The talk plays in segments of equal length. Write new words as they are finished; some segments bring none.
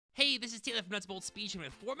Hey, this is Taylor from Nuts Bolt Speech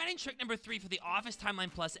with formatting trick number 3 for the Office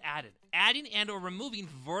Timeline Plus added. Adding and or removing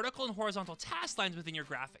vertical and horizontal task lines within your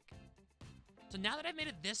graphic. So now that I've made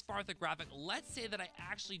it this far with the graphic, let's say that I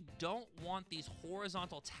actually don't want these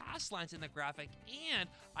horizontal task lines in the graphic and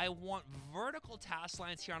I want vertical task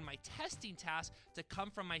lines here on my testing task to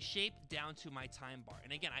come from my shape down to my time bar.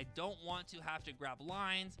 And again, I don't want to have to grab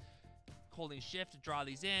lines, holding shift to draw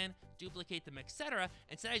these in, duplicate them, etc.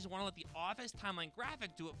 Instead, I just want to let the Office Timeline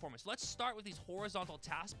graphic do it for me. So let's start with these horizontal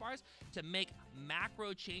taskbars. To make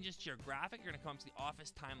macro changes to your graphic, you're going to come to the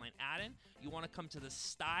Office Timeline add-in. You want to come to the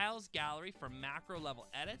Styles gallery for macro level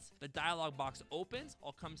edits. The dialog box opens.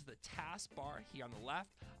 I'll come to the taskbar here on the left.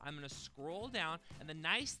 I'm going to scroll down, and the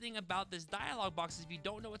nice thing about this dialog box is if you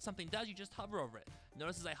don't know what something does, you just hover over it.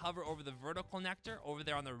 Notice as I hover over the vertical connector, over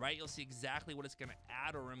there on the right, you'll see exactly what it's going to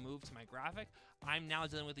add or remove to my graphic. I'm now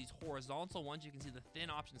dealing with these horizontal ones. You can see the thin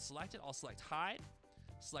option selected. I'll select hide,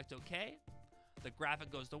 select OK. The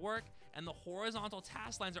graphic goes to work, and the horizontal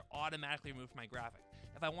task lines are automatically removed from my graphic.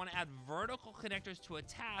 If I want to add vertical connectors to a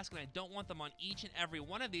task and I don't want them on each and every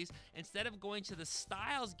one of these, instead of going to the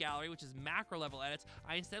Styles gallery, which is macro level edits,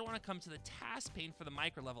 I instead want to come to the task pane for the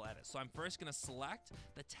micro level edits. So I'm first going to select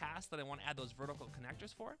the task that I want to add those vertical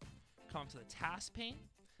connectors for, come to the task pane.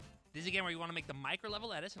 This is again where you want to make the micro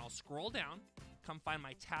level edits, and I'll scroll down, come find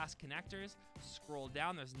my task connectors, scroll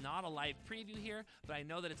down. There's not a live preview here, but I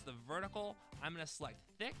know that it's the vertical. I'm going to select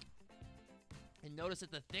thick, and notice that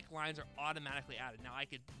the thick lines are automatically added. Now I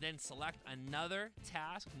could then select another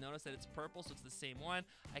task. Notice that it's purple, so it's the same one.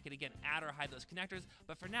 I could again add or hide those connectors,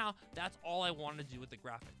 but for now, that's all I wanted to do with the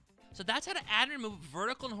graphic. So that's how to add and remove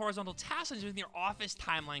vertical and horizontal task lines within your Office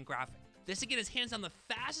Timeline graphic. This again is hands down the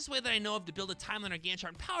fastest way that I know of to build a timeline or Gantt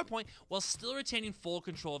chart in PowerPoint while still retaining full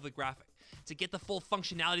control of the graphic. To get the full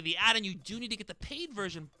functionality of the add-in, you do need to get the paid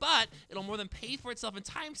version, but it'll more than pay for itself in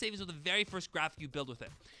time savings with the very first graphic you build with it.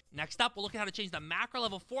 Next up, we'll look at how to change the macro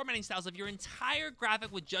level formatting styles of your entire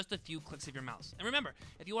graphic with just a few clicks of your mouse. And remember,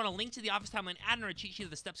 if you want a link to the Office Timeline add-in or a cheat sheet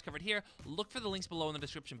of the steps covered here, look for the links below in the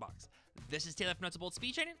description box. This is Taylor from Nuts Bolt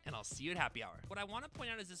Speed Training, and I'll see you at happy hour. What I want to point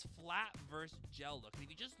out is this flat versus gel look. And if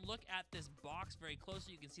you just look at this box very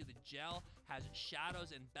closely, you can see the gel has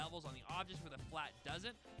shadows and bevels on the objects where the flat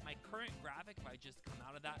doesn't. My current graphic, if I just come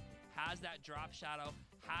out of that, has that drop shadow,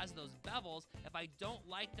 has those bevels. If I don't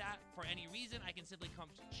like that for any reason, I can simply come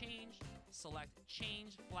to change, select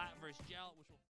change, flat versus gel, which will